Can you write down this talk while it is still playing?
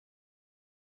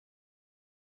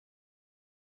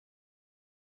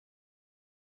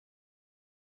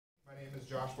My name is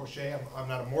Josh Boucher. I'm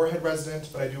not a Moorhead resident,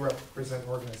 but I do represent an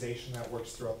organization that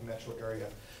works throughout the metro area.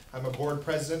 I'm a board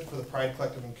president for the Pride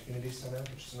Collective and Community Center,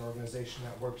 which is an organization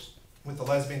that works with the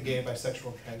lesbian, gay,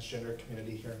 bisexual, and transgender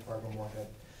community here in Fargo-Moorhead.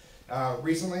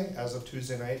 Recently, as of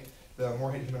Tuesday night, the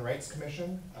Moorhead Human Rights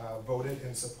Commission voted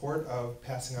in support of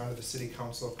passing on to the City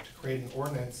Council to create an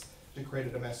ordinance to create a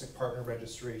domestic partner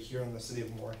registry here in the city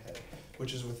of Moorhead,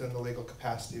 which is within the legal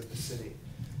capacity of the city.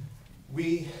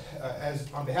 We,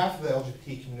 on behalf of the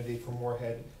LGBT community for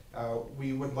Moorhead,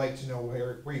 we would like to know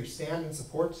where you stand in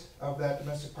support of that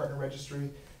domestic partner registry,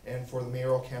 and for the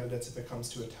mayoral candidates, if it comes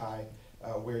to a tie,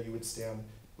 where you would stand,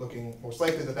 looking most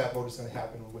likely that vote is going to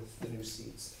happen with the new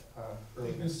seats.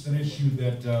 This is an issue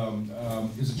that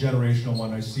is a generational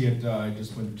one. I see it, I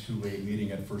just went to a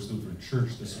meeting at First Lutheran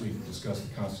Church this week to discuss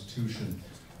the Constitution,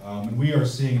 and we are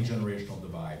seeing a generational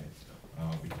divide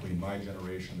between my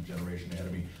generation and the generation ahead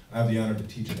of me. I have the honor to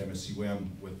teach at MSUM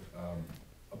with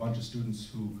a bunch of students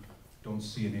who don't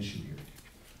see an issue here.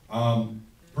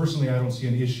 Personally, I don't see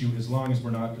an issue as long as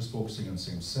we're not just focusing on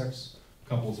same-sex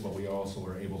couples, but we also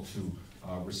are able to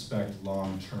respect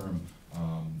long-term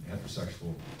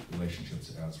heterosexual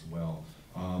relationships as well.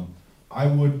 I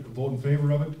would vote in favor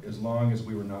of it as long as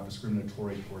we were not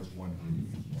discriminatory towards one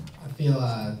group. I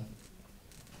feel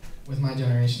with my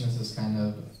generation, this is kind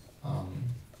of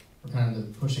we're kind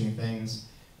of pushing things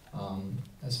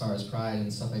as far as pride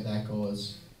and stuff like that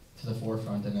goes to the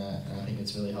forefront, and I think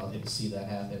it's really healthy to see that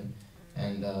happen.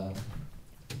 And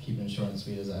keeping it short and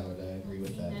sweet, as I would agree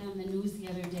with that. On the news the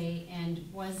other day, and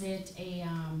was it a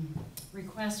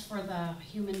request for the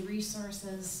human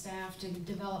resources staff to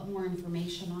develop more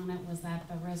information on it? Was that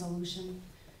the resolution?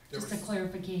 Just a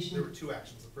clarification. There were two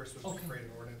actions. The first was Okay. to create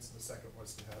an ordinance, and the second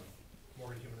was to have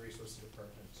Moorhead Human Resources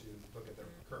Department to look at their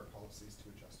current policies to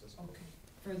adjust as well. Okay.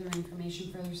 Further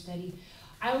information, further study.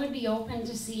 I would be open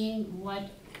to seeing what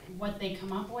they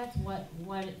come up with,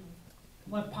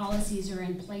 what policies are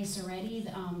in place already.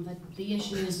 The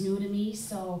issue is new to me,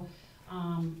 so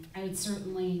I would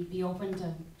certainly be open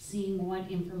to seeing what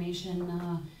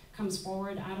information comes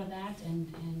forward out of that,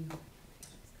 and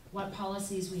what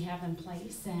policies we have in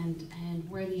place, and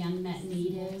where the unmet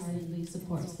need is. Hardly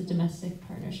supports the domestic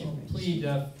partnership. Plead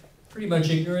pretty much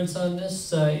ignorance on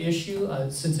this issue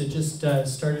since it just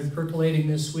started percolating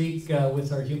this week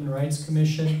with our Human Rights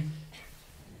Commission.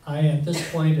 I, at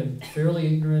this point, am fairly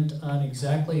ignorant on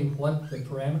exactly what the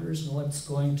parameters and what's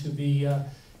going to be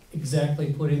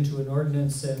exactly put into an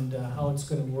ordinance and how it's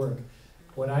going to work.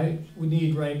 What I would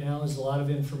need right now is a lot of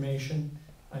information.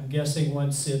 I'm guessing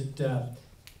once it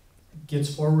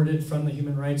gets forwarded from the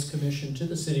Human Rights Commission to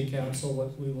the City Council,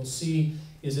 what we will see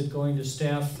is it going to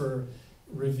staff for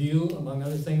review. Among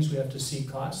other things, we have to see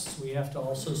costs. We have to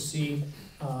also see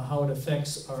how it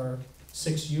affects our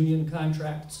 6 union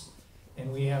contracts.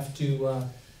 And we have to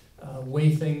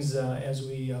weigh things as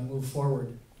we move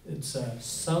forward. It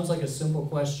sounds like a simple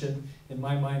question. In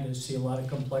my mind, I see a lot of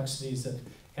complexities that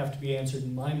have to be answered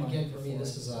in my mind. Again, for me,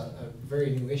 this is a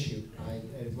very new issue. I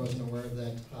wasn't aware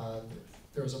that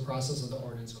there was a process of the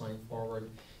ordinance going forward.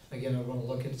 Again, I want to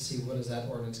look at to see what does that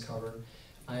ordinance cover.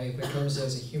 If it covers it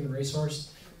as a human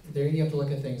resource, there you have to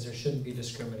look at things. There shouldn't be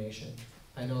discrimination.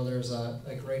 I know there's a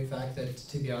great fact that,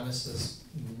 to be honest, is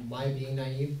my being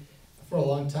naive. For a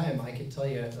long time, I could tell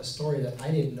you a story that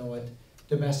I didn't know what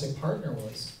domestic partner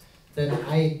was. Then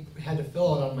I had to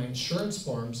fill out on my insurance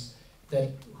forms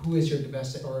that who is your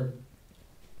domestic, or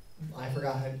I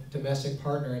forgot, domestic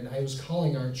partner, and I was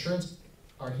calling our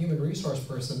human resource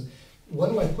person, what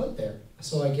do I put there?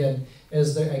 So again,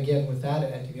 with that,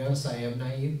 and to be honest, I am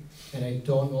naive, and I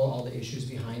don't know all the issues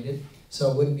behind it,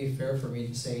 so it wouldn't be fair for me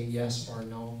to say yes or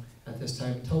no at this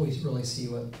time until we really see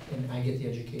and I get the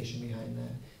education behind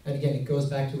that. And again, it goes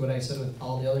back to what I said with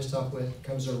all the other stuff when it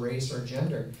comes to race or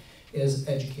gender, is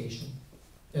education.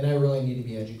 And I really need to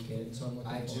be educated, so I'm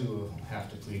looking I forward. do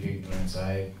have to plead ignorance.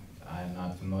 I'm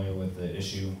not familiar with the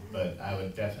issue, but I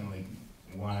would definitely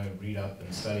want to read up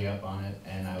and study up on it,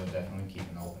 and I would definitely keep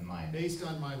an open mind. Based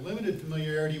on my limited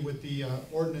familiarity with the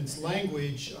ordinance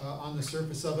language, on the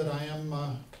surface of it,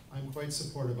 I'm quite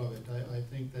supportive of it. I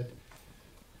think that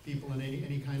people in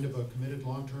any kind of a committed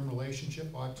long-term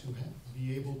relationship ought to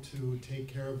be able to take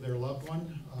care of their loved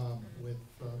one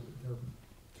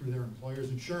through their employer's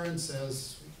insurance,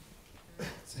 as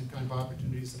same kind of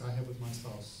opportunities that I have with my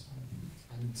spouse.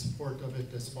 I'm in support of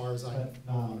it as far as I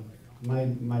know. My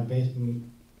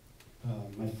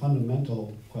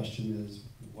fundamental question is,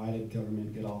 why did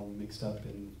government get all mixed up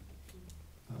in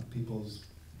people's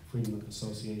freedom of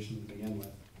association to begin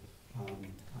with?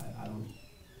 I don't.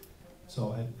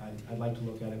 So I'd like to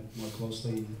look at it more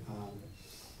closely.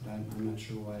 But I'm not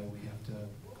sure why we have to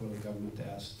go to the government to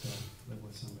ask to live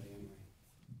with somebody.